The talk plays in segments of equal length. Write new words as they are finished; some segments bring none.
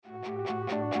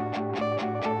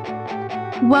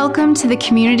Welcome to the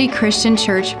Community Christian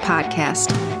Church podcast.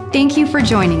 Thank you for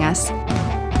joining us.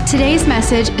 Today's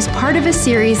message is part of a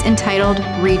series entitled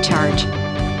Recharge.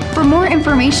 For more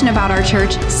information about our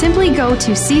church, simply go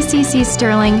to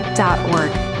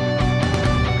cccsterling.org.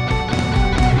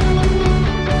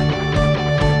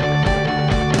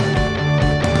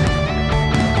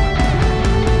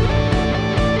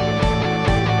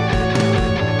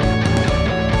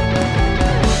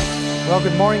 Well,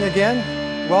 good morning again.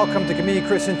 Welcome to Community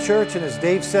Christian Church, and as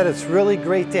Dave said, it's really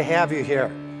great to have you here.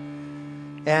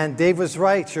 And Dave was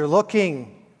right, you're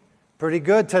looking pretty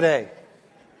good today.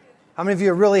 How many of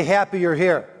you are really happy you're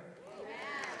here?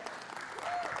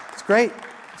 It's great.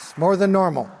 It's more than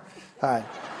normal. All right.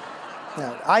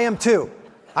 Yeah, I am too.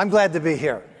 I'm glad to be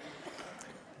here.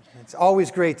 It's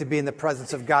always great to be in the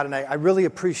presence of God, and I really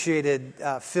appreciated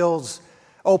Phil's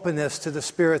openness to the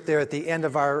Spirit there at the end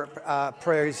of our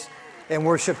praise and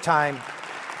worship time.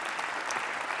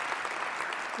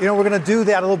 You know, we're going to do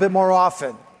that a little bit more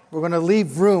often. We're going to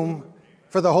leave room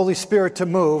for the Holy Spirit to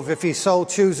move if He so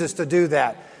chooses to do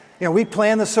that. You know, we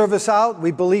plan the service out.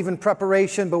 We believe in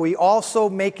preparation, but we also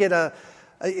make it a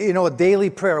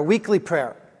daily prayer, a weekly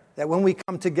prayer, that when we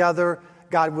come together,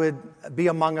 God would be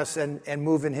among us and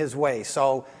move in His way.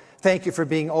 So thank you for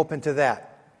being open to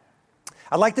that.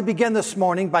 I'd like to begin this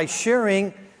morning by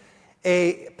sharing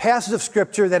a passage of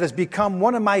Scripture that has become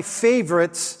one of my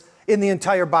favorites in the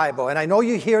entire Bible. And I know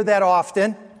you hear that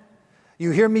often.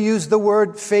 You hear me use the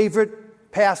word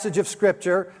favorite passage of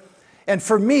Scripture. And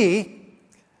for me,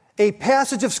 a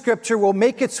passage of Scripture will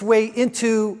make its way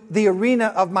into the arena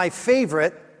of my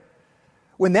favorite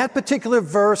when that particular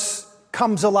verse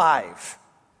comes alive.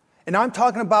 And I'm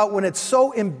talking about when it's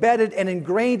so embedded and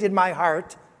ingrained in my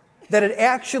heart that it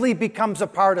actually becomes a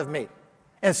part of me.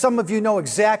 And some of you know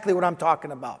exactly what I'm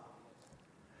talking about.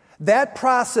 That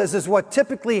process is what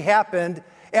typically happened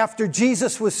after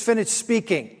Jesus was finished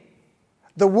speaking.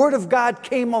 The Word of God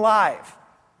came alive.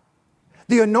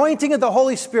 The anointing of the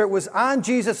Holy Spirit was on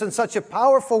Jesus in such a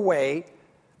powerful way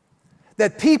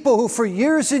that people who for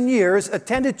years and years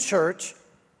attended church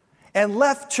and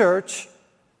left church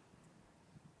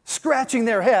scratching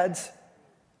their heads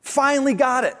finally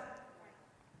got it.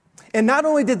 And not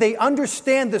only did they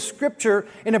understand the Scripture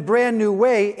in a brand new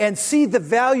way and see the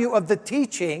value of the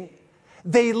teaching,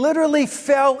 they literally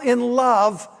fell in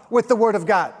love with the Word of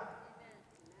God.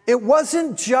 It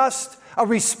wasn't just a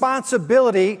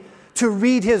responsibility to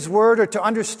read His Word or to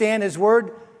understand His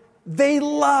Word. They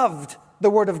loved the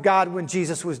Word of God when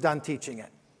Jesus was done teaching it.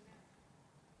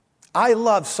 I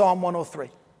love Psalm 103.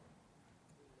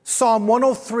 Psalm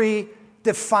 103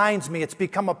 defines me. It's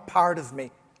become a part of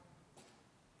me.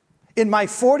 In my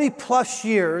 40-plus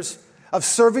years of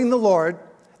serving the Lord,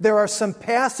 there are some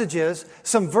passages,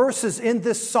 some verses in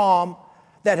this psalm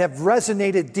that have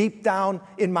resonated deep down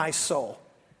in my soul.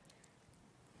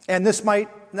 And this might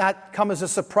not come as a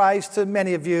surprise to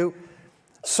many of you.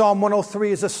 Psalm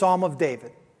 103 is a psalm of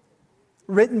David,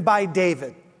 written by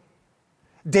David.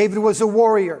 David was a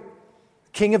warrior,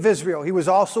 king of Israel. He was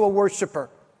also a worshiper.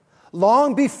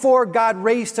 Long before God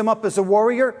raised him up as a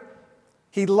warrior,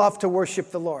 he loved to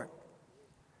worship the Lord.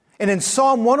 And in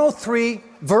Psalm 103,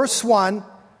 verse 1,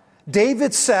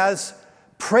 David says,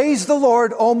 "Praise the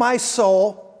Lord, O my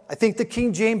soul." I think the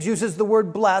King James uses the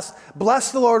word bless.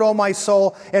 "Bless the Lord, O my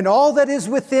soul, and all that is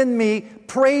within me,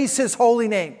 praise His holy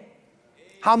name."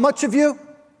 How much of you?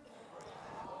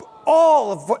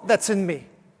 All of what that's in me.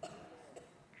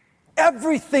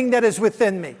 Everything that is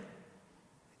within me.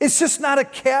 It's just not a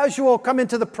casual come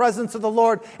into the presence of the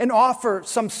Lord and offer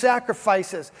some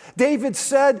sacrifices. David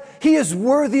said He is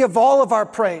worthy of all of our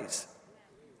praise.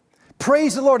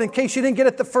 Praise the Lord, in case you didn't get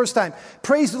it the first time.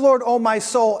 Praise the Lord, O my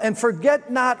soul, and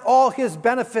forget not all His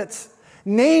benefits.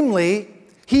 Namely,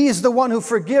 He is the one who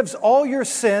forgives all your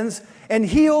sins and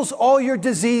heals all your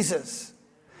diseases.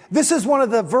 This is one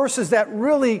of the verses that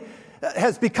really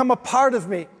has become a part of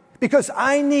me. Because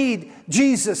I need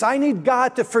Jesus. I need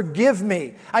God to forgive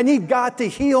me. I need God to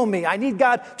heal me. I need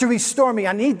God to restore me.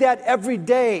 I need that every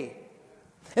day.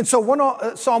 And so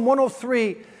Psalm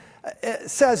 103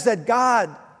 says that God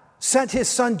sent His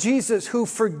Son Jesus, who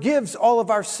forgives all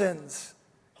of our sins.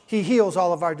 He heals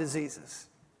all of our diseases.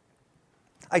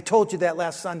 I told you that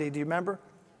last Sunday. Do you remember?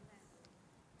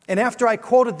 And after I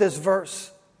quoted this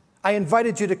verse, I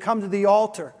invited you to come to the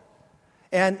altar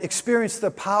and experience the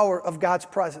power of God's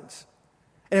presence.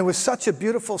 And it was such a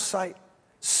beautiful sight.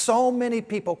 So many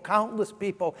people, countless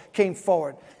people came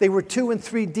forward. They were 2 and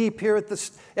 3 deep here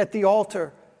at the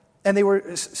altar, and they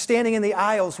were standing in the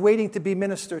aisles waiting to be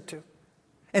ministered to.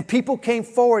 And people came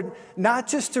forward not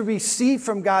just to receive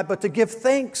from God, but to give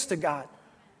thanks to God,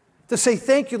 to say,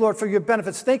 thank you, Lord, for your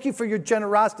benefits. Thank you for your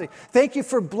generosity. Thank you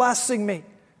for blessing me.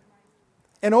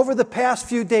 And over the past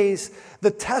few days, the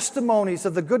testimonies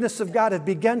of the goodness of God have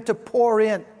begun to pour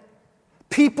in.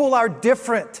 People are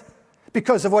different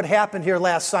because of what happened here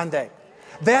last Sunday.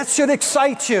 That should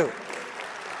excite you.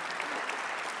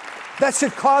 That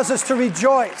should cause us to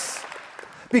rejoice.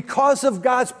 Because of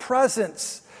God's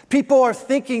presence, people are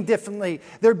thinking differently.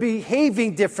 They're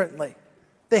behaving differently.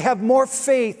 They have more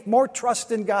faith, more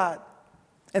trust in God.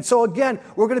 And so again,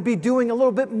 we're going to be doing a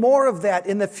little bit more of that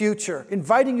in the future,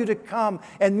 inviting you to come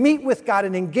and meet with God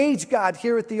and engage God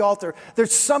here at the altar.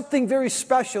 There's something very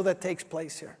special that takes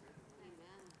place here.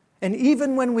 And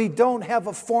even when we don't have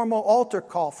a formal altar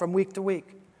call from week to week,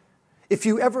 if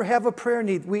you ever have a prayer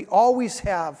need, we always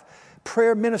have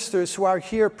prayer ministers who are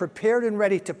here prepared and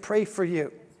ready to pray for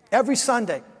you. Every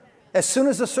Sunday, as soon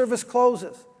as the service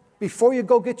closes, before you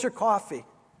go get your coffee,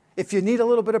 if you need a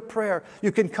little bit of prayer,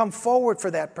 you can come forward for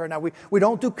that prayer. Now, we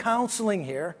don't do counseling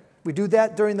here. We do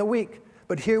that during the week.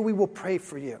 But here we will pray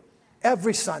for you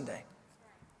every Sunday.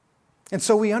 And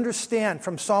so we understand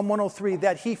from Psalm 103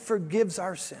 that He forgives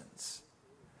our sins.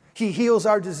 He heals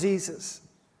our diseases.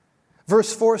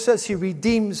 Verse 4 says He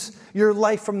redeems your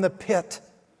life from the pit,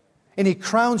 and He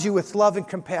crowns you with love and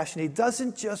compassion. He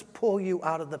doesn't just pull you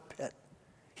out of the pit.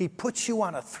 He puts you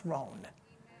on a throne.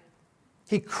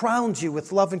 He crowns you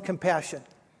with love and compassion.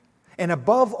 And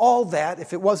above all that,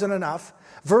 if it wasn't enough,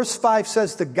 verse 5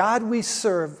 says, the God we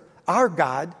serve, our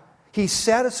God, He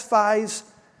satisfies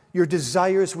your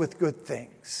desires with good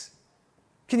things.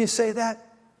 Can you say that?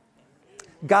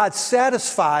 God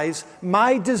satisfies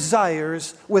my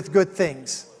desires with good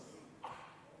things.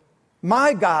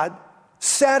 My God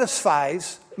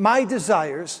satisfies my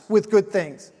desires with good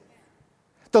things.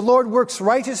 The Lord works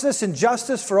righteousness and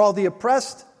justice for all the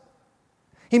oppressed.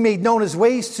 He made known His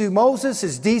ways to Moses,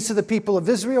 His deeds to the people of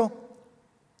Israel.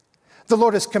 The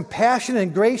Lord is compassionate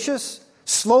and gracious,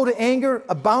 slow to anger,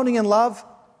 abounding in love.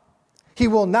 He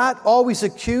will not always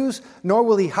accuse, nor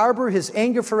will He harbor His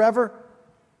anger forever.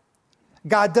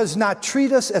 God does not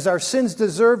treat us as our sins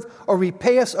deserve or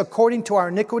repay us according to our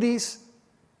iniquities.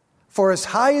 For as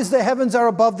high as the heavens are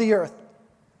above the earth,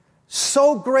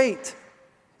 so great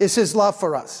is His love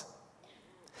for us.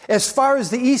 As far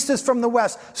as the east is from the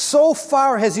west, so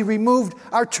far has He removed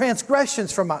our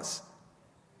transgressions from us.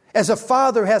 As a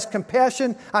father has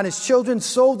compassion on his children,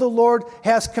 so the Lord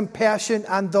has compassion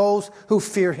on those who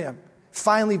fear Him.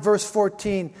 Finally, verse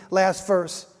 14, last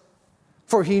verse.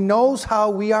 For He knows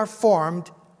how we are formed.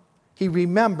 He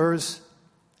remembers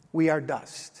we are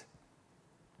dust.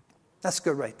 That's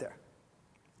good right there.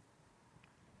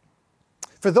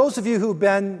 For those of you who've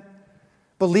been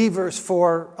believers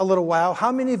for a little while,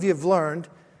 how many of you have learned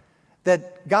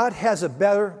that God has a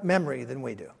better memory than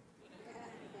we do?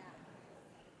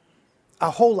 A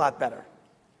whole lot better.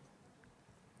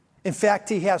 In fact,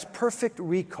 He has perfect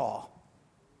recall.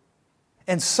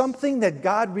 And something that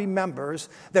God remembers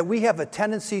that we have a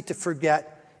tendency to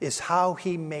forget is how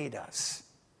He made us.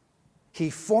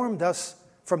 He formed us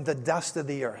from the dust of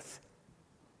the earth.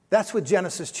 That's what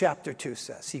Genesis chapter 2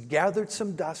 says. He gathered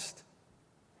some dust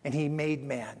and He made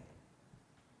man.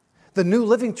 The New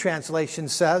Living Translation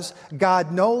says,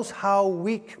 God knows how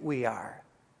weak we are,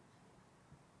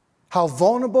 how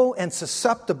vulnerable and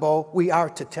susceptible we are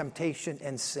to temptation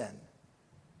and sin.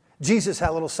 Jesus had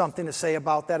a little something to say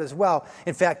about that as well.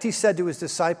 In fact, He said to His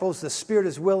disciples, the spirit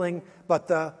is willing, but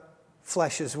the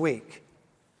flesh is weak.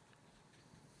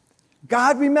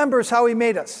 God remembers how He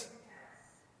made us.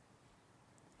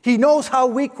 He knows how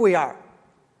weak we are.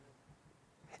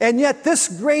 And yet this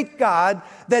great God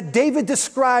that David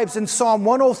describes in Psalm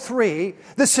 103,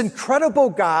 this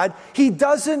incredible God, He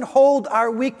doesn't hold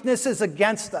our weaknesses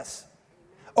against us.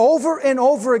 Over and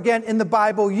over again in the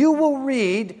Bible, you will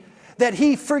read that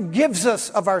He forgives us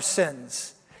of our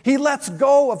sins. He lets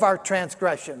go of our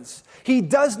transgressions. He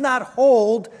does not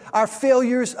hold our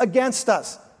failures against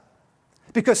us.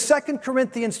 Because 2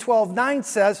 Corinthians 12:9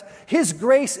 says, His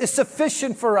grace is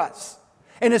sufficient for us,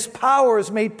 and His power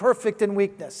is made perfect in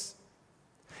weakness.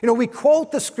 You know, we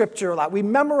quote the Scripture a lot. We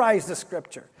memorize the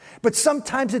Scripture. But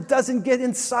sometimes it doesn't get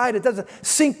inside. It doesn't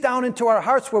sink down into our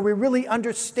hearts where we really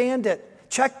understand it.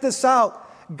 Check this out.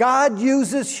 God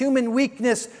uses human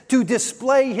weakness to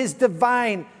display His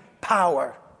divine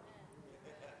power.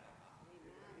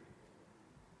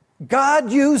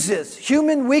 God uses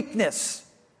human weakness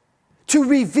to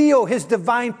reveal His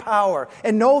divine power.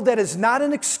 And know that is not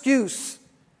an excuse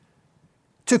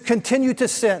to continue to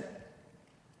sin.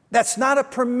 That's not a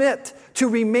permit to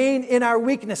remain in our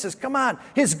weaknesses. Come on.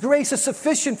 His grace is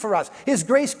sufficient for us. His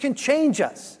grace can change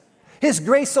us. His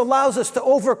grace allows us to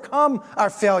overcome our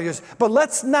failures. But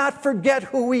let's not forget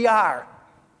who we are.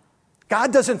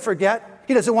 God doesn't forget.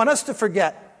 He doesn't want us to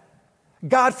forget.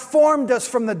 God formed us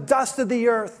from the dust of the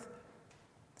earth.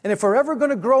 And if we're ever going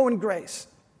to grow in grace,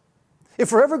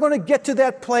 if we're ever going to get to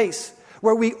that place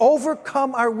where we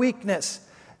overcome our weakness,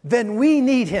 then we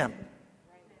need Him.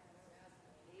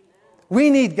 We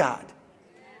need God.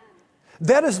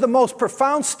 That is the most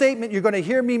profound statement you're going to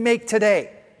hear me make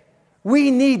today. We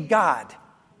need God.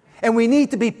 And we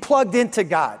need to be plugged into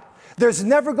God. There's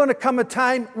never going to come a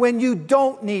time when you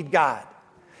don't need God.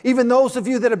 Even those of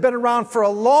you that have been around for a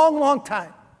long, long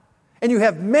time, and you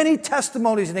have many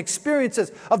testimonies and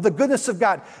experiences of the goodness of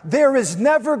God, there is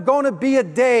never going to be a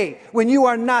day when you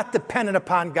are not dependent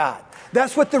upon God.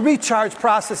 That's what the recharge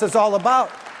process is all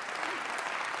about.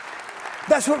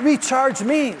 That's what recharge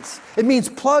means. It means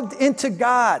plugged into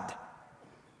God,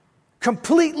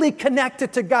 completely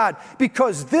connected to God,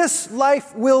 because this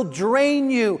life will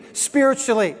drain you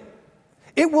spiritually.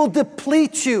 It will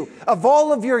deplete you of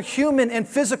all of your human and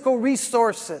physical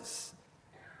resources.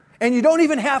 And you don't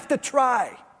even have to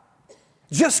try.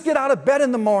 Just get out of bed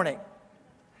in the morning.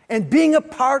 And being a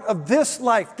part of this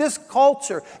life, this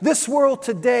culture, this world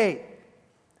today,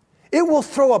 it will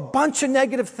throw a bunch of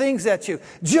negative things at you.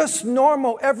 Just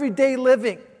normal, everyday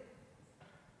living.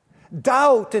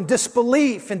 Doubt and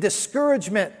disbelief and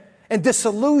discouragement and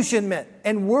disillusionment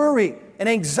and worry and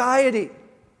anxiety.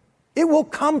 It will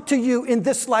come to you in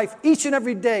this life each and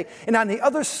every day. And on the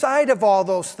other side of all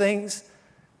those things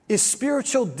is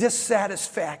spiritual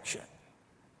dissatisfaction.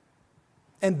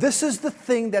 And this is the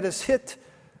thing that has hit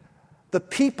the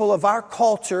people of our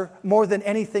culture more than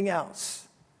anything else.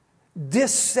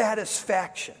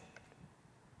 Dissatisfaction.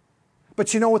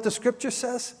 But you know what the scripture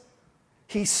says?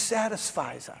 He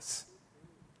satisfies us.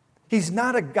 He's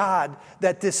not a God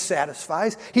that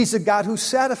dissatisfies. He's a God who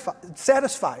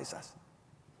satisfies us.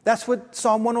 That's what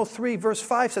Psalm 103 verse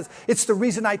 5 says. It's the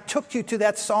reason I took you to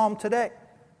that psalm today.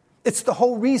 It's the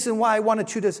whole reason why I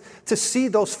wanted you to see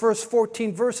those first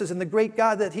 14 verses and the great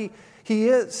God that He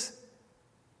is.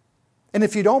 And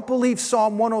if you don't believe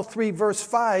Psalm 103 verse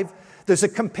 5, there's a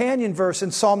companion verse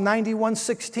in Psalm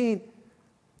 91:16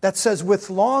 that says, with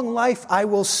long life I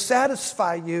will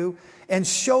satisfy you and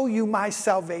show you my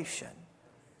salvation.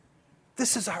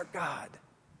 This is our God.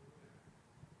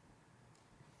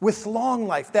 With long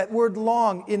life, that word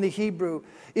long in the Hebrew,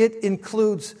 it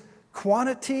includes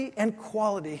quantity and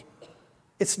quality.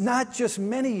 It's not just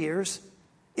many years,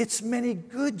 it's many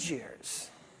good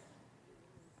years.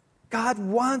 God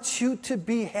wants you to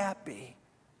be happy.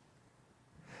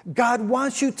 God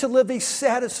wants you to live a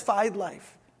satisfied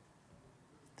life.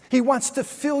 He wants to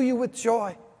fill you with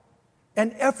joy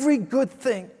and every good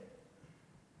thing.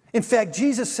 In fact,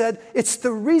 Jesus said, it's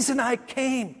the reason I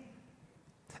came,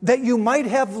 that you might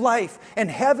have life and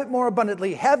have it more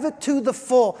abundantly, have it to the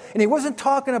full. And He wasn't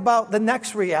talking about the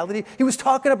next reality. He was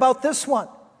talking about this one.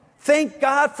 Thank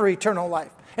God for eternal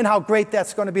life and how great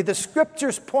that's going to be. The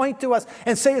scriptures point to us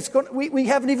and say it's going. We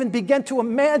haven't even begun to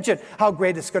imagine how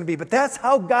great it's going to be. But that's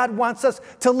how God wants us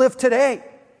to live today.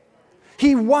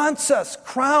 He wants us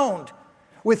crowned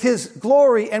with His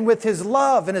glory and with His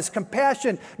love and His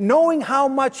compassion, knowing how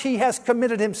much He has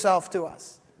committed Himself to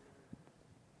us.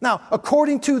 Now,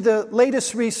 according to the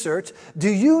latest research, do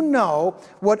you know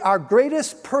what our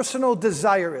greatest personal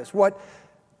desire is? What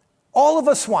all of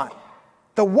us want?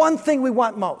 The one thing we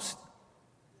want most.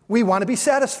 We want to be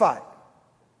satisfied.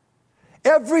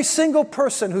 Every single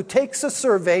person who takes a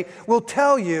survey will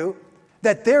tell you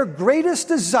that their greatest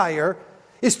desire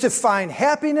is to find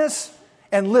happiness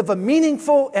and live a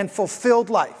meaningful and fulfilled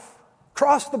life.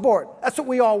 Across the board. That's what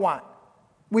we all want.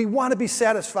 We want to be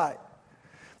satisfied.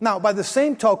 Now, by the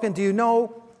same token, do you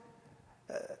know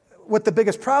what the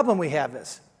biggest problem we have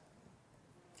is?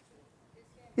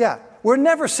 Yeah, we're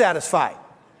never satisfied.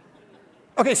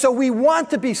 Okay, so we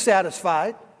want to be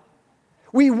satisfied.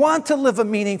 We want to live a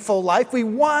meaningful life. We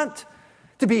want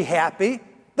to be happy.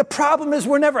 The problem is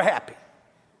we're never happy.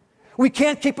 We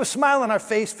can't keep a smile on our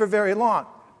face for very long.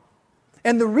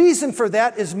 And the reason for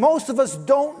that is most of us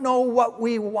don't know what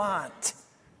we want.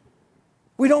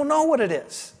 We don't know what it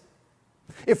is.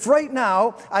 If right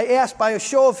now I asked by a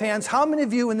show of hands, how many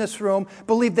of you in this room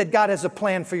believe that God has a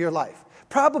plan for your life?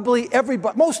 Probably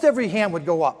everybody, most every hand would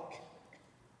go up.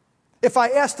 If I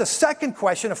asked a second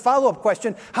question, a follow-up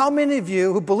question, how many of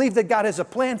you who believe that God has a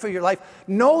plan for your life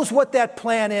knows what that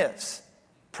plan is?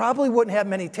 Probably wouldn't have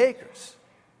many takers.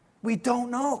 We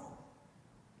don't know.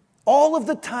 All of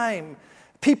the time,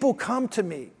 people come to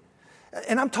me,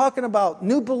 and I'm talking about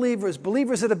new believers,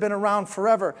 believers that have been around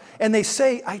forever, and they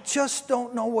say, I just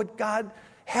don't know what God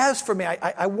has for me.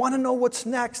 I want to know what's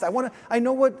next. I want to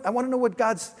know what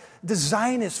God's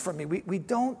design is for me. We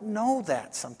don't know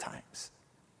that sometimes.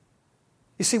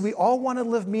 You see, we all want to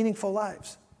live meaningful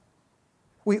lives.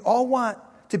 We all want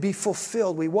to be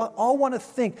fulfilled. We all want to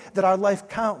think that our life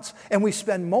counts. And we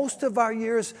spend most of our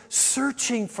years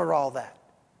searching for all that.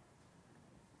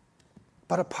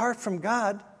 But apart from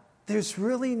God, there's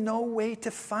really no way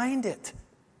to find it.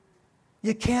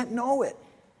 You can't know it.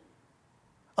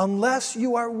 Unless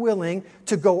you are willing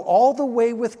to go all the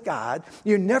way with God,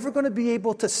 you're never going to be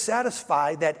able to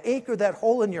satisfy that ache or that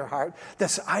hole in your heart that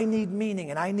says, I need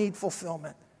meaning and I need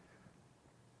fulfillment.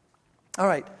 All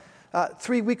right.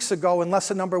 3 weeks ago, in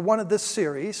lesson number 1 of this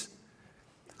series,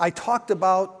 I talked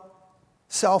about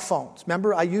cell phones.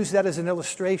 Remember, I used that as an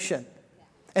illustration.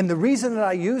 And the reason that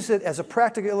I use it as a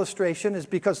practical illustration is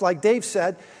because, like Dave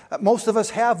said, most of us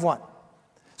have one.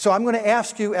 So I'm going to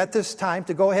ask you at this time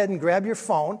to go ahead and grab your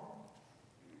phone.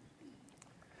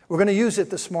 We're going to use it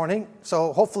this morning,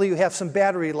 so hopefully you have some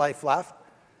battery life left.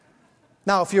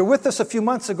 Now, if you're with us a few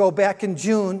months ago, back in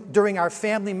June, during our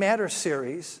Family Matters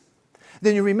series,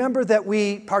 then you remember that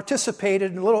we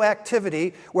participated in a little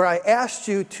activity where I asked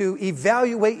you to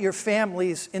evaluate your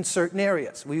families in certain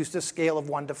areas. We used a scale of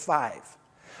 1 to 5.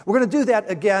 We're going to do that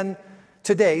again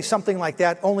today, something like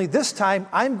that, only this time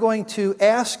I'm going to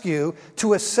ask you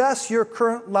to assess your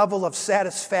current level of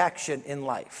satisfaction in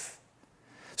life.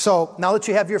 So now that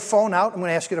you have your phone out, I'm going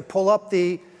to ask you to pull up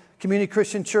the Community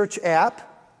Christian Church app.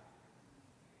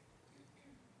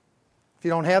 If you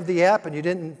don't have the app and you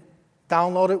didn't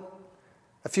download it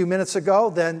a few minutes ago,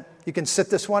 then you can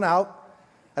sit this one out.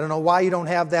 I don't know why you don't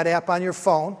have that app on your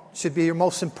phone. It should be your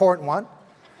most important one.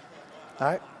 All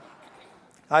right.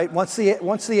 All right, once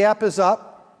the app is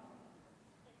up,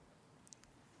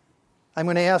 I'm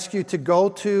going to ask you to go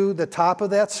to the top of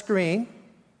that screen.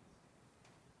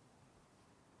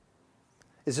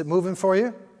 Is it moving for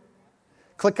you?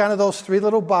 Click on those 3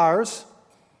 little bars.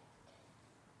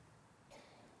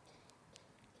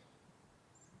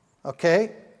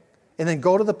 Okay? And then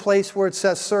go to the place where it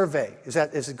says survey. Is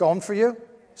it going for you?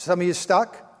 Some of you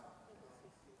stuck?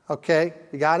 Okay,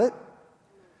 you got it?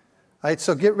 All right,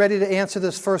 so get ready to answer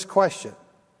this first question.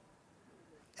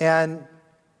 And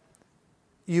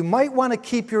you might want to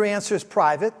keep your answers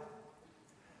private.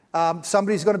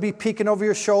 Somebody's going to be peeking over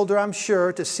your shoulder, I'm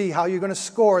sure, to see how you're going to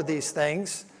score these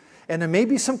things. And there may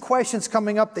be some questions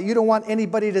coming up that you don't want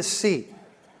anybody to see.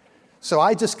 So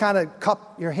I just kind of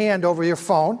cup your hand over your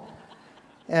phone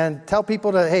and tell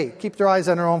people to, hey, keep their eyes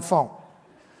on their own phone. All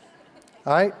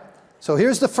right? So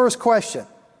here's the first question.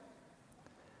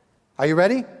 Are you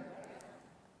ready?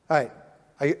 All right.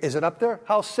 Is it up there?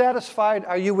 How satisfied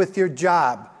are you with your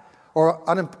job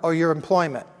or your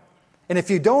employment? And if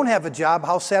you don't have a job,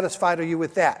 how satisfied are you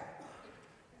with that?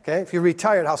 Okay. If you're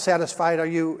retired, how satisfied are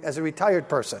you as a retired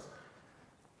person?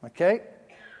 Okay.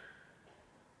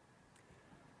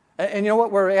 And you know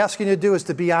what we're asking you to do is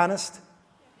to be honest.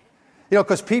 You know,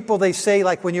 because people, they say,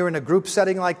 like when you're in a group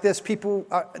setting like this,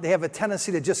 they have a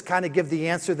tendency to just kind of give the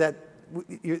answer that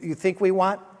you think we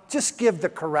want. Just give the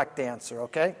correct answer,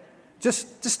 okay?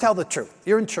 Just tell the truth.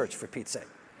 You're in church, for Pete's sake.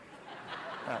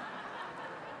 All right.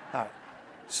 All right.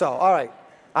 So, all right.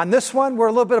 On this one, we're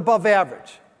a little bit above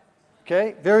average.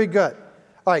 Okay? Very good.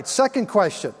 All right, second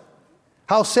question.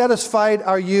 How satisfied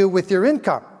are you with your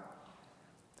income?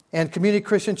 And Community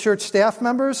Christian Church staff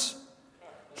members,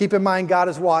 keep in mind God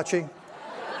is watching.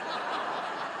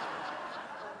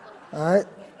 All right?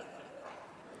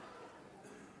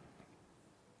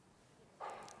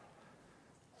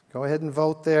 Go ahead and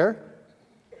vote there.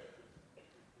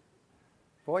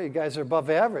 Boy, you guys are above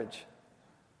average.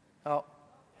 Oh,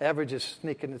 average is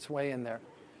sneaking its way in there.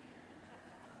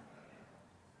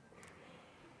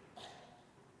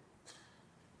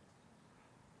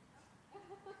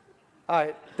 All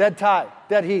right, dead tie,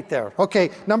 dead heat there.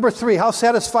 Okay, number 3, how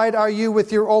satisfied are you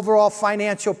with your overall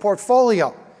financial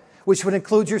portfolio, which would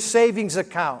include your savings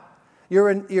account, your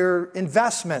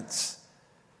investments,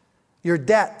 your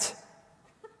debt?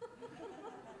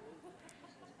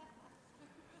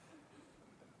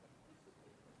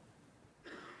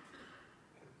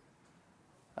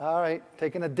 All right,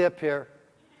 taking a dip here.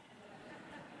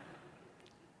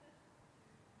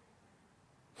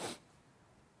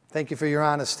 Thank you for your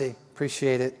honesty.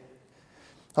 Appreciate it.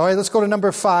 All right, let's go to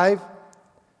number 4.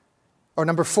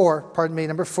 Number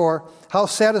 4. How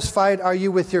satisfied are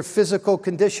you with your physical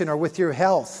condition or with your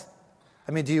health?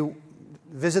 I mean, do you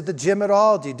visit the gym at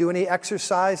all? Do you do any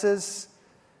exercises?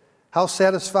 How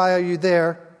satisfied are you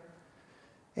there?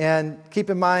 And keep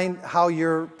in mind how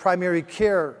your primary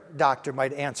care doctor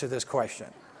might answer this question.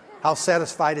 How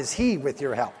satisfied is he with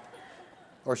your health?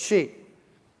 or she?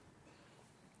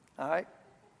 All right.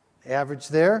 Average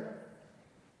there.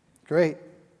 Great.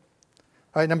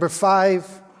 All right, number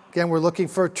 5. Again, we're looking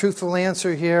for a truthful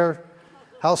answer here.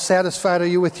 How satisfied are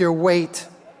you with your weight?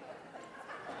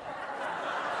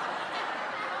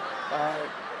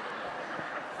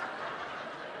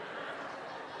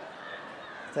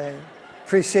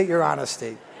 Appreciate your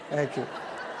honesty. Thank you.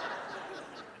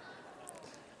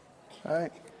 All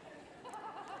right.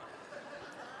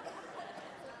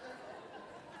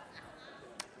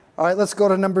 All right, let's go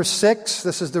to number 6.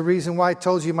 This is the reason why I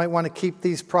told you you might want to keep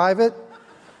these private.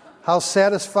 How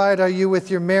satisfied are you with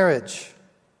your marriage?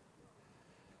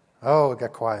 Oh, it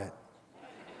got quiet.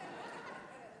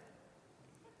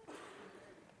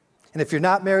 And if you're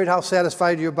not married, how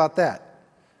satisfied are you about that?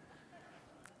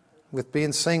 With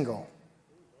being single.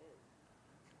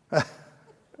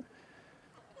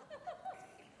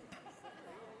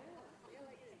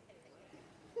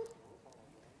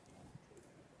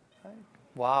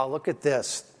 Wow, look at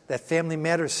this. That Family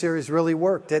Matters series really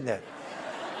worked, didn't it?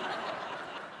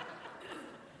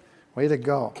 Way to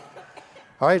go.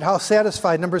 All right, how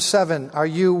satisfied, number 7, are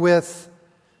you with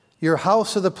your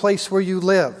house or the place where you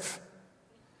live?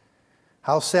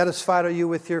 How satisfied are you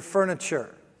with your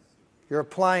furniture, your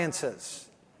appliances,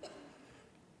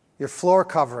 your floor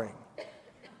covering,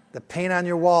 the paint on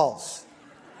your walls?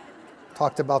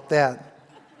 Talked about that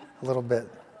a little bit.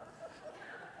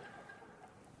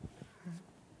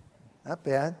 Not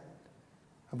bad.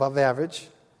 Above average.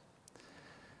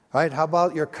 All right, how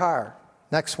about your car?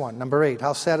 Next one, number 8.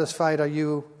 How satisfied are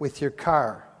you with your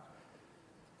car?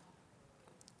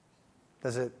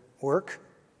 Does it work?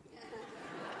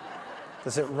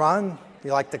 Does it run? Do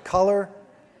you like the color?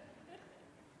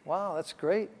 Wow, that's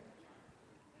great.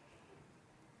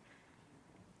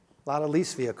 A lot of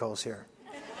lease vehicles here.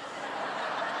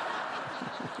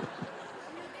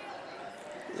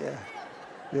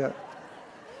 Yeah.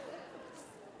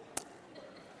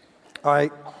 All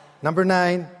right, number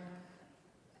 9.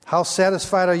 How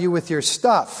satisfied are you with your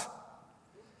stuff?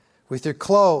 With your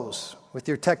clothes, with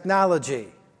your technology,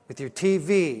 with your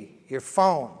TV, your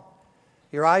phone,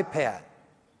 your iPad?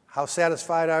 How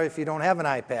satisfied are you if you don't have an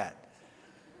iPad?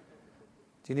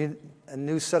 Do you need a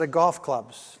new set of golf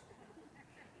clubs?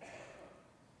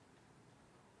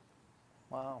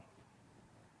 Wow.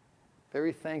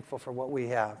 Very thankful for what we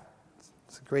have.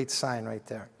 It's a great sign right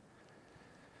there.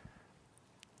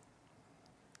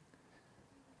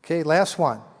 Okay, last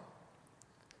one.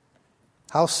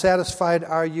 How satisfied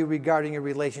are you regarding your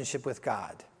relationship with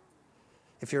God?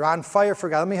 If you're on fire for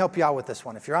God, let me help you out with this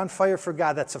one. If you're on fire for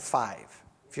God, that's a 5.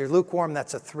 If you're lukewarm,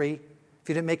 that's a 3. If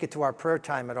you didn't make it to our prayer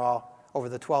time at all over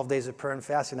the 12 days of prayer and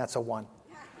fasting, that's a 1.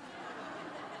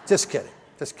 Just kidding.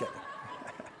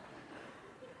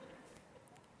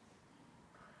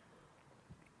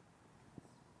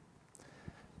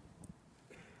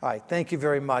 All right, thank you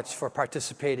very much for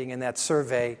participating in that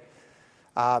survey.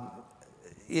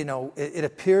 It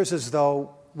appears as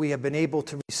though we have been able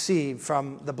to receive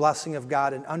from the blessing of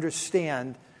God and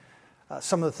understand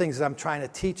some of the things that I'm trying to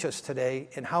teach us today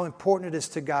and how important it is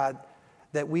to God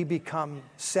that we become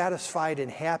satisfied and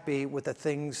happy with the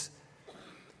things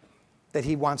that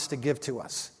He wants to give to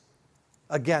us.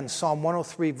 Again, Psalm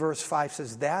 103 verse 5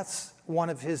 says that's one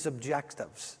of His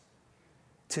objectives,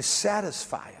 to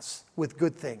satisfy us with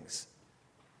good things,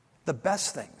 the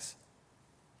best things.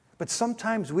 But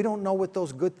sometimes we don't know what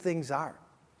those good things are.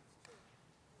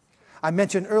 I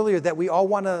mentioned earlier that we all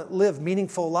want to live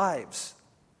meaningful lives,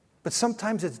 but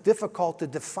sometimes it's difficult to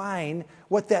define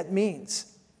what that means.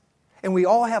 And we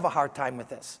all have a hard time with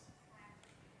this.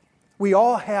 We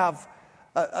all have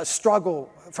a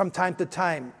struggle from time to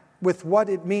time with what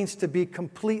it means to be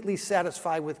completely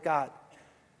satisfied with God.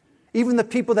 Even the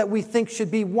people that we think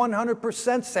should be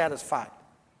 100% satisfied.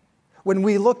 When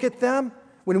we look at them,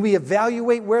 when we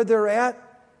evaluate where they're at,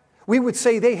 we would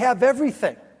say they have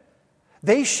everything.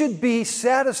 They should be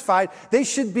satisfied. They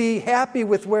should be happy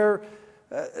with where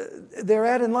they're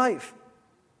at in life.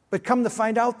 But come to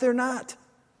find out, they're not.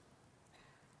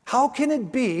 How can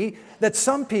it be that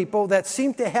some people that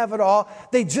seem to have it all,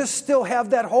 they just still have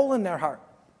that hole in their heart?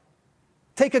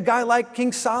 Take a guy like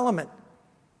King Solomon.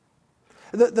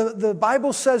 The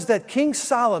Bible says that King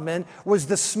Solomon was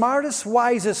the smartest,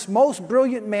 wisest, most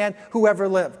brilliant man who ever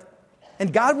lived.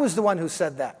 And God was the one who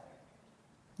said that.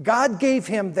 God gave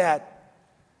him that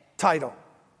title.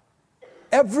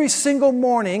 Every single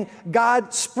morning,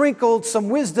 God sprinkled some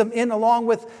wisdom in along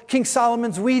with King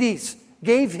Solomon's Wheaties,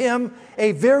 gave him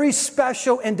a very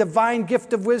special and divine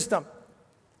gift of wisdom.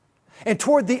 And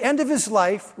toward the end of his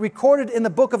life, recorded in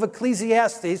the book of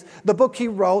Ecclesiastes, the book he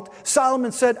wrote,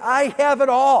 Solomon said, I have it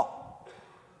all.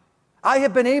 I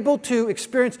have been able to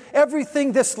experience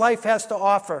everything this life has to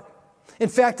offer. In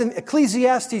fact, in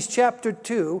Ecclesiastes chapter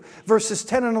 2, verses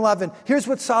 10 and 11, here's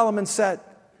what Solomon said.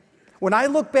 When I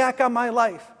look back on my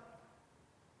life,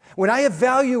 when I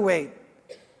evaluate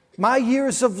my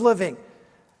years of living,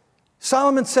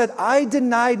 Solomon said, I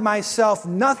denied myself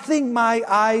nothing my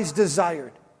eyes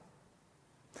desired.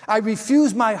 I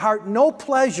refused my heart no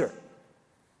pleasure.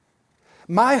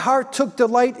 My heart took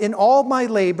delight in all my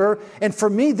labor, and for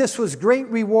me this was great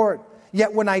reward.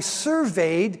 Yet when I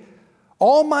surveyed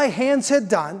all my hands had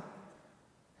done,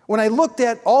 when I looked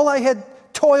at all I had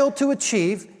toiled to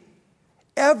achieve,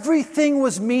 everything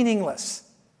was meaningless,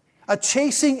 a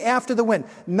chasing after the wind.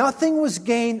 Nothing was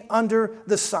gained under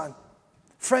the sun.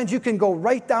 Friends, you can go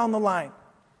right down the line,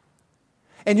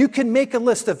 and you can make a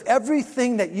list of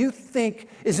everything that you think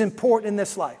is important in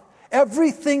this life.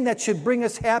 Everything that should bring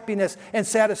us happiness and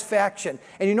satisfaction.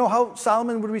 And you know how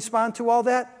Solomon would respond to all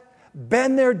that?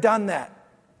 Been there, done that.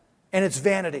 And it's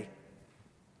vanity.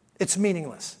 It's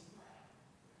meaningless.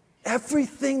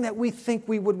 Everything that we think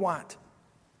we would want.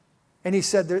 And he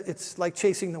said it's like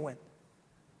chasing the wind.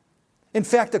 In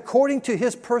fact, according to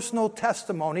his personal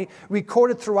testimony,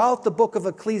 recorded throughout the book of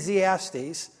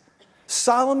Ecclesiastes,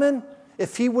 Solomon,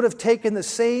 if he would have taken the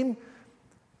same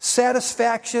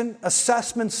satisfaction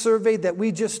assessment survey that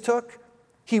we just took,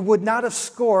 he would not have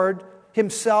scored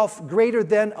himself greater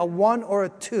than a 1 or a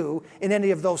 2 in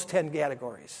any of those 10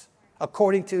 categories,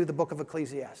 according to the book of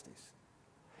Ecclesiastes,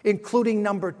 including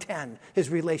number 10,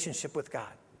 his relationship with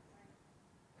God.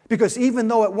 Because even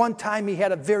though at one time he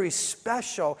had a very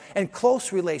special and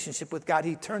close relationship with God,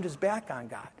 he turned his back on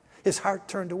God. His heart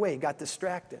turned away, he got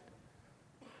distracted.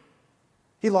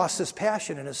 He lost his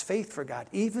passion and his faith for God,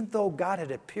 even though God had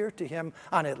appeared to him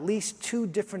on at least 2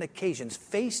 different occasions,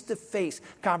 face-to-face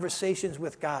conversations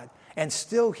with God. And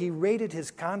still he rated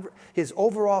his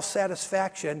overall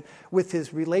satisfaction with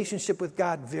his relationship with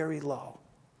God very low.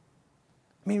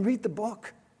 I mean, read the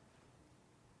book.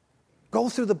 Go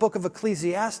through the book of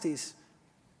Ecclesiastes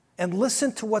and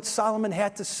listen to what Solomon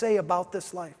had to say about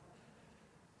this life.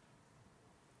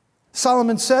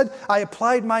 Solomon said, I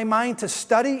applied my mind to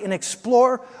study and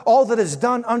explore all that is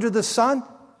done under the sun,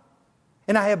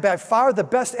 and I have by far the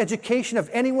best education of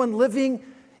anyone living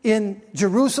in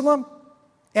Jerusalem,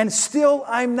 and still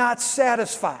I'm not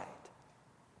satisfied.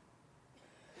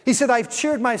 He said, I've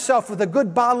cheered myself with a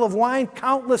good bottle of wine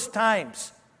countless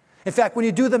times. In fact, when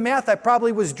you do the math, I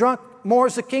probably was drunk more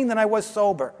as a king than I was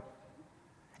sober.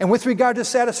 And with regard to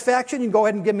satisfaction, you can go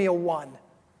ahead and give me a 1.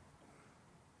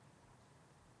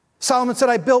 Solomon said,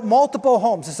 I built multiple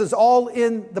homes. This is all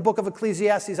in the book of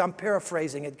Ecclesiastes. I'm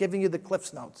paraphrasing it, giving you the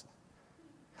Cliff's Notes.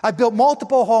 I built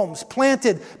multiple homes,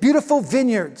 planted beautiful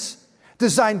vineyards,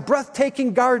 designed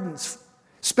breathtaking gardens,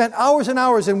 spent hours and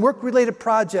hours in work-related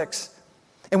projects,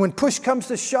 and when push comes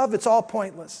to shove, it's all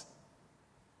pointless.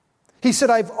 He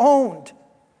said, I've owned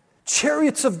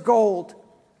chariots of gold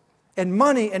and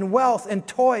money and wealth and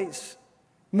toys,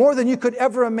 more than you could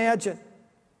ever imagine.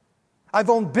 I've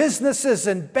owned businesses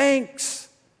and banks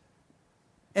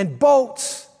and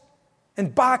boats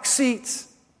and box seats.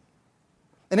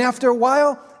 And after a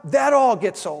while, that all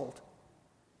gets old.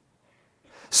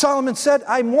 Solomon said,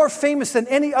 I'm more famous than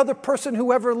any other person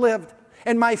who ever lived,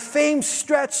 and my fame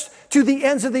stretched to the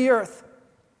ends of the earth.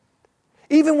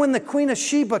 Even when the Queen of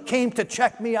Sheba came to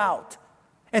check me out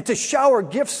and to shower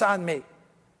gifts on me,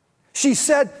 she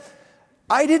said,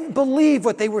 I didn't believe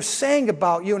what they were saying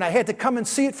about you, and I had to come and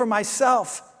see it for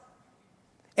myself.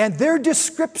 And their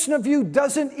description of you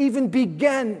doesn't even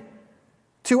begin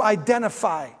to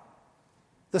identify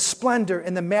the splendor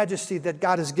and the majesty that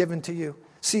God has given to you.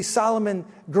 See, Solomon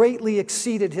greatly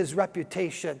exceeded his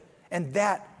reputation, and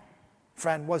that,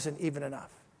 friend, wasn't even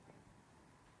enough.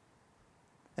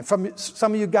 And from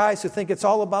some of you guys who think it's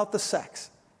all about the sex,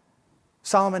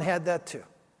 Solomon had that too.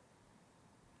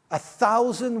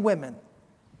 1,000 women,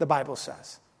 the Bible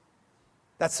says.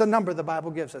 That's the number the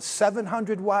Bible gives us.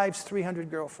 700 wives, 300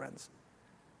 girlfriends.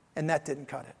 And that didn't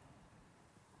cut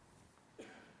it.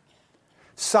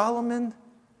 Solomon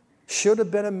should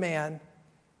have been a man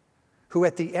who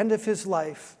at the end of his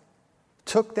life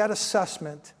took that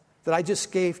assessment that I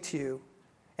just gave to you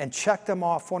and checked them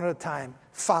off one at a time.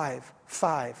 5,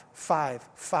 5, 5,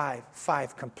 5,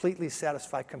 5. Completely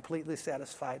satisfied, completely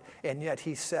satisfied. And yet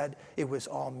he said it was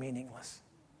all meaningless.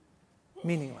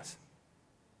 Meaningless.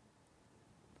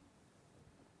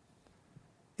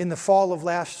 In the fall of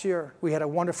last year, we had a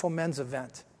wonderful men's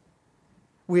event.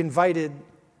 We invited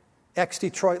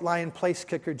ex-Detroit Lion place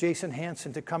kicker Jason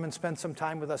Hansen to come and spend some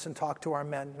time with us and talk to our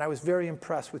men. And I was very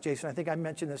impressed with Jason. I think I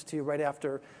mentioned this to you right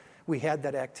after we had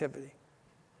that activity.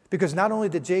 Because not only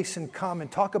did Jason come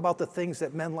and talk about the things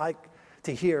that men like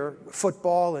to hear,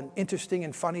 football and interesting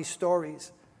and funny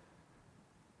stories,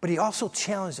 but he also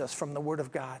challenged us from the Word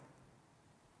of God.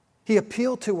 He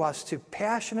appealed to us to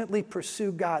passionately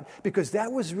pursue God because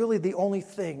that was really the only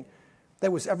thing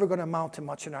that was ever going to amount to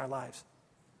much in our lives.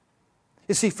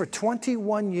 You see, for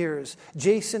 21 years,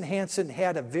 Jason Hanson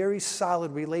had a very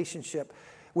solid relationship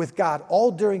with God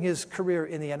all during his career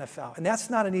in the NFL. And that's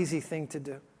not an easy thing to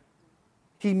do.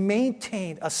 He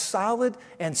maintained a solid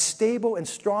and stable and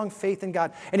strong faith in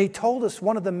God. And he told us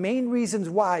one of the main reasons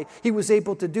why he was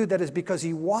able to do that is because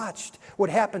he watched what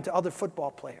happened to other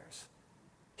football players.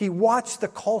 He watched the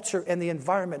culture and the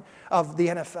environment of the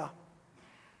NFL.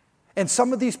 And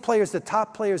some of these players, the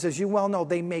top players, as you well know,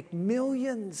 they make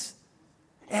millions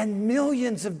and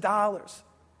millions of dollars.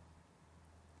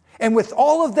 And with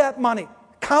all of that money,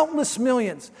 countless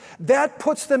millions, that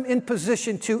puts them in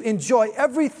position to enjoy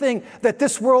everything that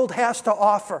this world has to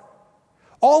offer.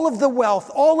 All of the wealth,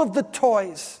 all of the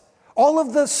toys, all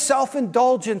of the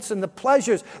self-indulgence and the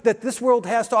pleasures that this world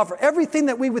has to offer. Everything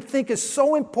that we would think is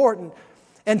so important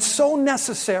and so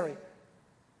necessary.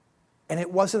 And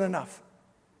it wasn't enough.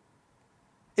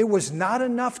 It was not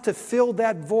enough to fill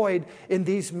that void in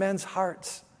these men's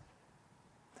hearts.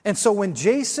 And so when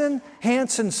Jason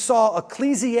Hanson saw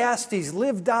Ecclesiastes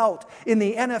lived out in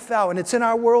the NFL, and it's in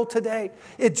our world today,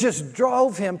 it just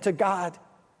drove him to God.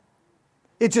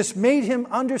 It just made him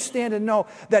understand and know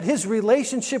that his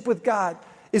relationship with God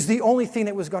is the only thing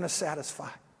that was going to satisfy.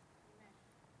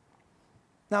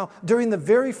 Now, during the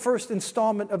very first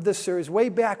installment of this series, way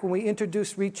back when we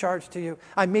introduced Recharge to you,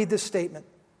 I made this statement.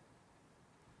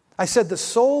 I said the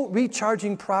soul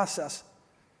recharging process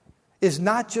is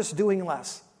not just doing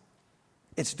less.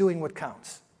 It's doing what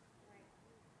counts.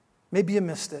 Maybe you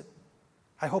missed it.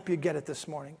 I hope you get it this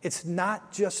morning. It's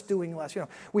not just doing less. You know,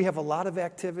 we have a lot of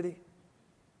activity.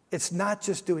 It's not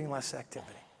just doing less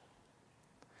activity.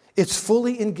 It's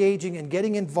fully engaging and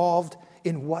getting involved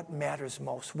in what matters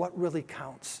most, what really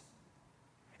counts.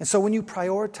 And so when you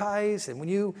prioritize and when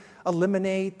you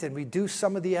eliminate and reduce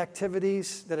some of the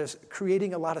activities that is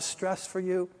creating a lot of stress for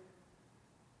you,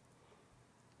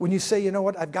 when you say, you know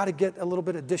what, I've got to get a little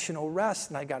bit additional rest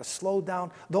and I've got to slow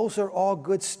down, those are all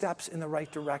good steps in the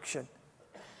right direction.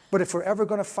 But if we're ever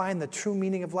going to find the true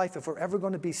meaning of life, if we're ever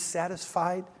going to be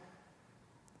satisfied,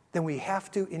 then we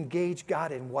have to engage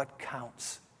God in what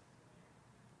counts.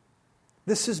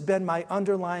 This has been my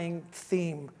underlying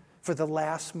theme for the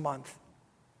last month.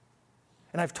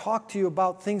 And I've talked to you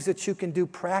about things that you can do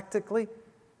practically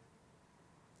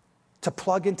to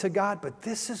plug into God, but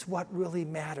this is what really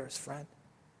matters, friend.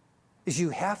 Is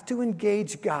you have to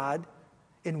engage God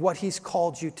in what He's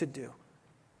called you to do.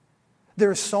 There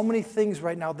are so many things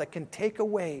right now that can take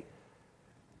away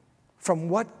from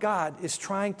what God is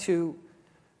trying to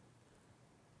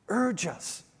urge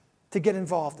us to get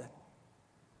involved in.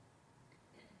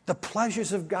 The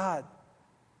pleasures of God,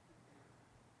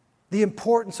 the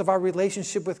importance of our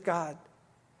relationship with God,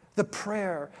 the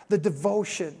prayer, the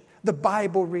devotion, the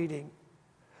Bible reading,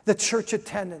 the church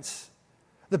attendance,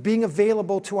 the being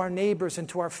available to our neighbors and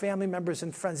to our family members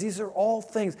and friends. These are all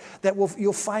things that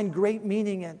you'll find great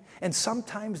meaning in. And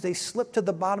sometimes they slip to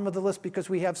the bottom of the list because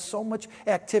we have so much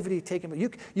activity taken.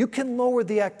 You can lower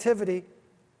the activity,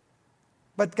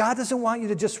 but God doesn't want you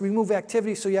to just remove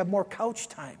activity so you have more couch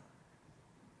time.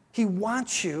 He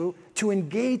wants you to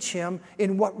engage Him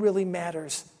in what really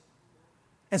matters.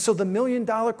 And so the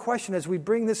million-dollar question as we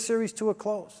bring this series to a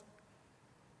close,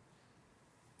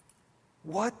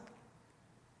 what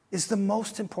is the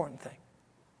most important thing?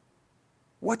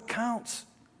 What counts?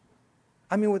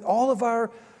 I mean, with all of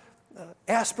our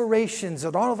aspirations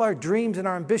and all of our dreams and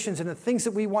our ambitions and the things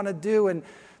that we want to do and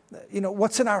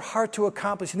what's in our heart to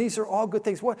accomplish, and these are all good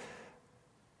things. What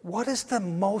is the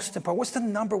most important? What's the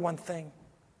number one thing?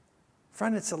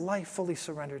 Friend, it's a life fully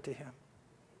surrendered to Him.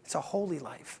 It's a holy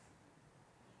life.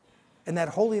 And that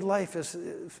holy life, as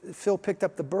Phil picked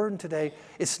up the burden today,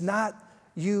 it's not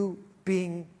you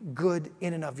being good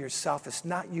in and of yourself. It's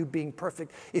not you being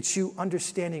perfect. It's you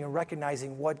understanding and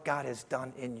recognizing what God has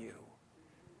done in you.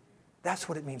 That's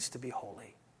what it means to be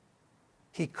holy.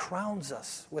 He crowns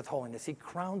us with holiness. He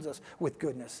crowns us with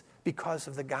goodness because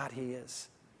of the God He is.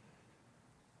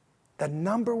 The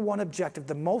number one objective,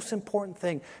 the most important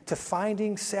thing to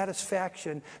finding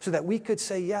satisfaction so that we could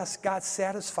say, yes, God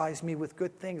satisfies me with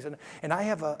good things. And I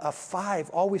have a 5,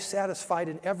 always satisfied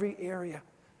in every area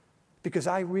because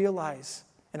I realize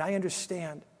and I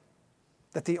understand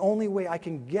that the only way I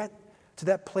can get to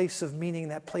that place of meaning,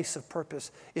 that place of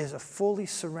purpose, is a fully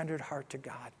surrendered heart to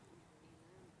God.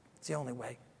 It's the only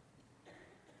way.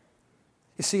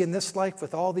 You see, in this life,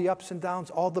 with all the ups and downs,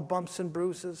 all the bumps and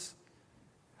bruises,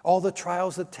 all the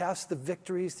trials, the tests, the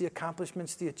victories, the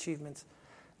accomplishments, the achievements,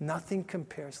 nothing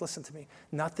compares, listen to me,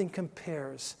 nothing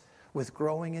compares with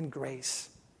growing in grace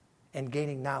and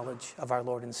gaining knowledge of our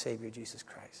Lord and Savior, Jesus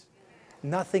Christ.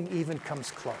 Nothing even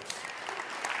comes close.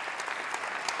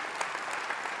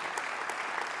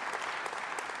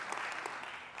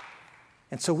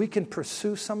 And so we can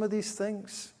pursue some of these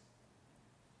things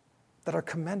that are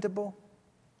commendable.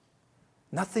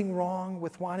 Nothing wrong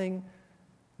with wanting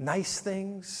nice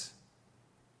things,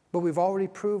 but we've already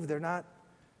proved they're not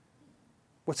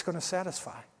what's going to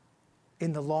satisfy.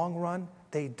 In the long run,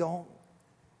 they don't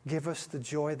give us the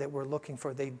joy that we're looking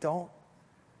for. They don't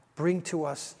bring to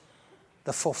us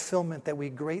the fulfillment that we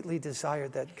greatly desire,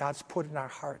 that God's put in our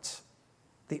hearts.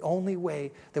 The only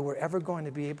way that we're ever going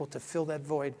to be able to fill that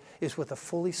void is with a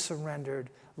fully surrendered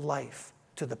life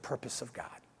to the purpose of God.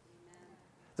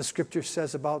 The scripture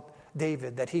says about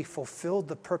David that he fulfilled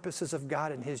the purposes of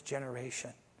God in his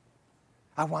generation.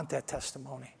 I want that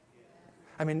testimony.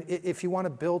 I mean, if you want to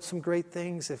build some great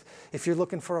things, if you're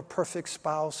looking for a perfect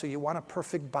spouse, or you want a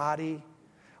perfect body,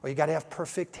 or you got to have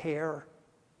perfect hair,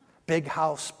 big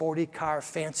house, sporty car,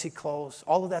 fancy clothes,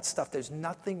 all of that stuff, there's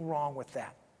nothing wrong with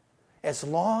that. As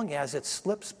long as it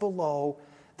slips below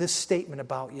this statement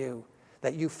about you,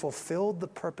 that you fulfilled the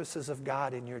purposes of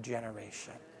God in your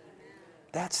generation.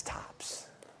 That's tops.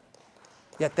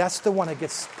 Yet that's the one that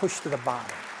gets pushed to the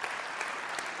bottom.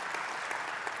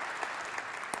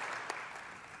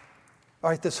 All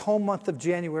right, this whole month of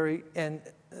January, and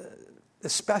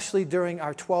especially during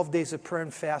our 12 days of prayer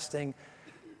and fasting,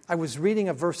 I was reading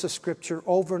a verse of Scripture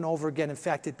over and over again. In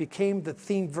fact, it became the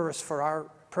theme verse for our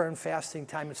prayer and fasting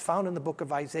time. It's found in the book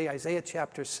of Isaiah, Isaiah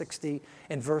chapter 60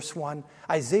 and verse 1.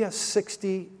 Isaiah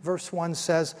 60 verse 1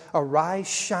 says, "Arise,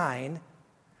 shine,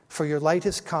 for your light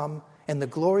has come, and the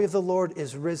glory of the Lord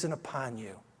is risen upon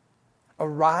you."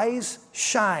 Arise,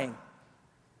 shine,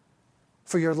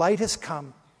 for your light has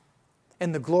come,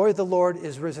 and the glory of the Lord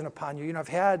is risen upon you. You know, I've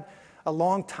had a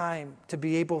long time to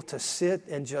be able to sit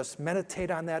and just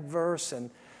meditate on that verse and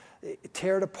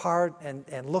tear it apart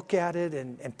and look at it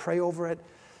and pray over it.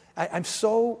 I'm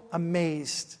so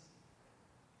amazed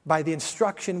by the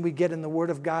instruction we get in the Word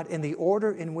of God and the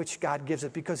order in which God gives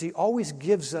it, because He always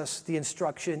gives us the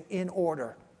instruction in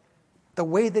order. The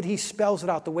way that He spells it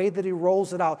out, the way that He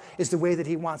rolls it out is the way that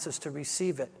He wants us to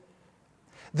receive it.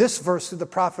 This verse through the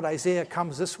prophet Isaiah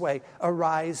comes this way: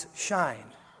 arise, shine.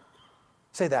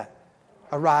 Say that.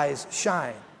 Arise,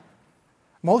 shine.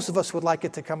 Most of us would like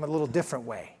it to come a little different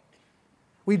way.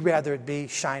 We'd rather it be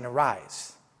shine,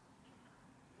 arise.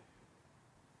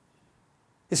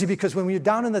 You see, because when you're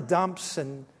down in the dumps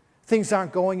and things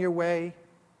aren't going your way,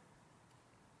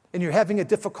 and you're having a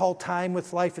difficult time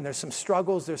with life, and there's some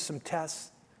struggles, there's some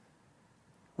tests,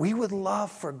 we would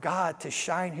love for God to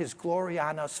shine His glory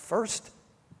on us first,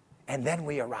 and then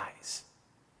we arise.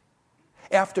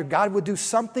 After God would do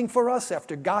something for us,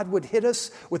 after God would hit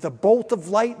us with a bolt of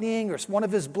lightning or one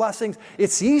of His blessings,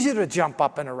 it's easier to jump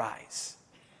up and arise.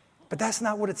 But that's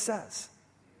not what it says.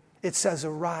 It says,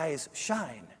 arise,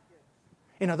 shine.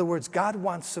 In other words, God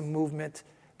wants some movement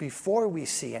before we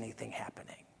see anything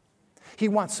happening. He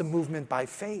wants some movement by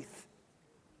faith.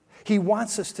 He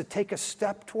wants us to take a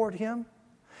step toward Him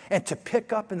and to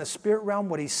pick up in the spirit realm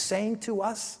what He's saying to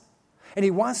us. And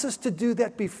He wants us to do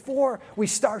that before we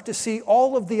start to see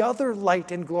all of the other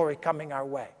light and glory coming our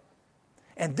way.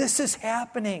 And this is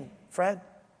happening, Fred.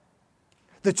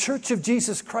 The Church of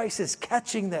Jesus Christ is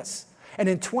catching this. And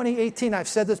in 2018, I've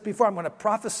said this before, I'm going to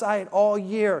prophesy it all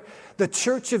year. The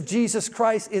Church of Jesus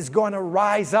Christ is going to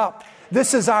rise up.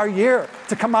 This is our year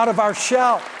to come out of our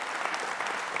shell.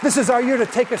 This is our year to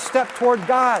take a step toward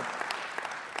God.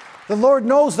 The Lord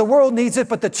knows the world needs it,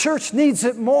 but the church needs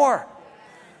it more.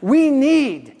 We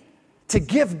need to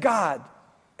give God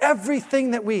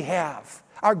everything that we have.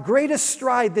 Our greatest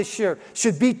stride this year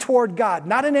should be toward God,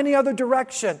 not in any other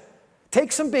direction.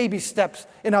 Take some baby steps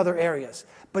in other areas,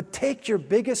 but take your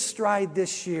biggest stride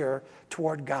this year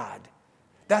toward God.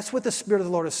 That's what the Spirit of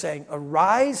the Lord is saying.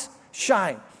 Arise,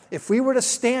 shine. If we were to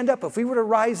stand up, if we were to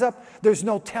rise up, there's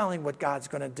no telling what God's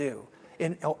going to do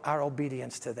in our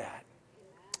obedience to that.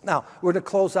 Now, we're to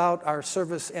close out our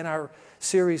service and our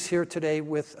series here today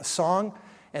with a song.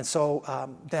 And so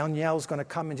Danielle's going to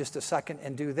come in just a second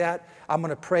and do that. I'm going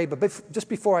to pray. But just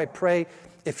before I pray,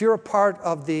 if you're a part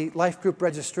of the life group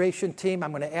registration team,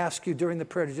 I'm going to ask you during the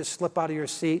prayer to just slip out of your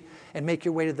seat and make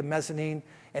your way to the mezzanine,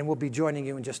 and we'll be joining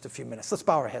you in just a few minutes. Let's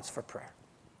bow our heads for prayer.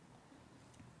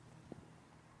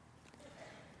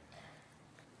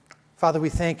 Father, we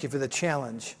thank You for the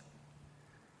challenge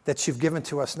that you've given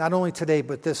to us, not only today,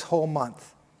 but this whole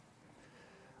month.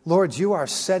 Lord, you are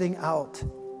setting out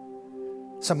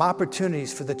some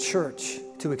opportunities for the church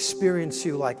to experience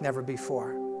you like never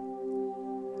before.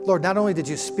 Lord, not only did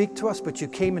you speak to us, but you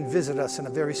came and visited us in a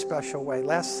very special way.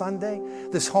 Last Sunday,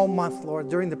 this whole month, Lord,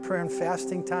 during the prayer and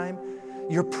fasting time,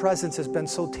 your presence has been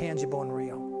so tangible and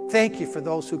real. Thank you for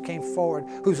those who came forward,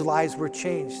 whose lives were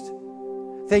changed.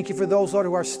 Thank you for those, Lord,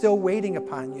 who are still waiting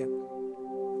upon you.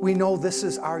 We know this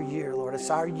is our year, Lord. It's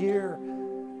our year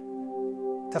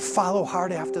to follow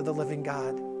hard after the living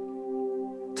God,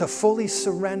 to fully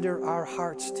surrender our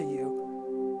hearts to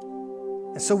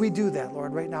you. And so we do that,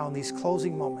 Lord, right now in these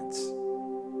closing moments.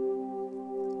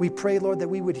 We pray, Lord, that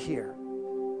we would hear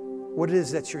what it is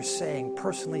that you're saying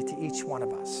personally to each one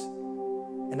of us.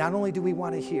 And not only do we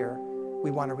want to hear,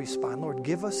 we want to respond. Lord,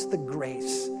 give us the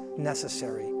grace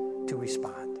necessary to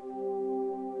respond.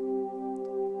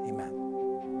 Amen.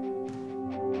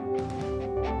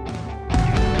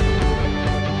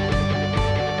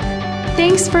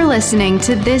 Thanks for listening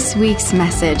to this week's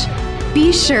message.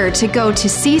 Be sure to go to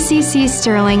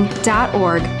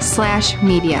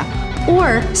cccsterling.org/media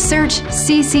or search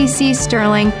CCC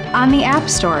Sterling on the App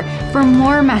Store for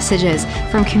more messages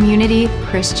from Community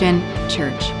Christian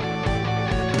Church.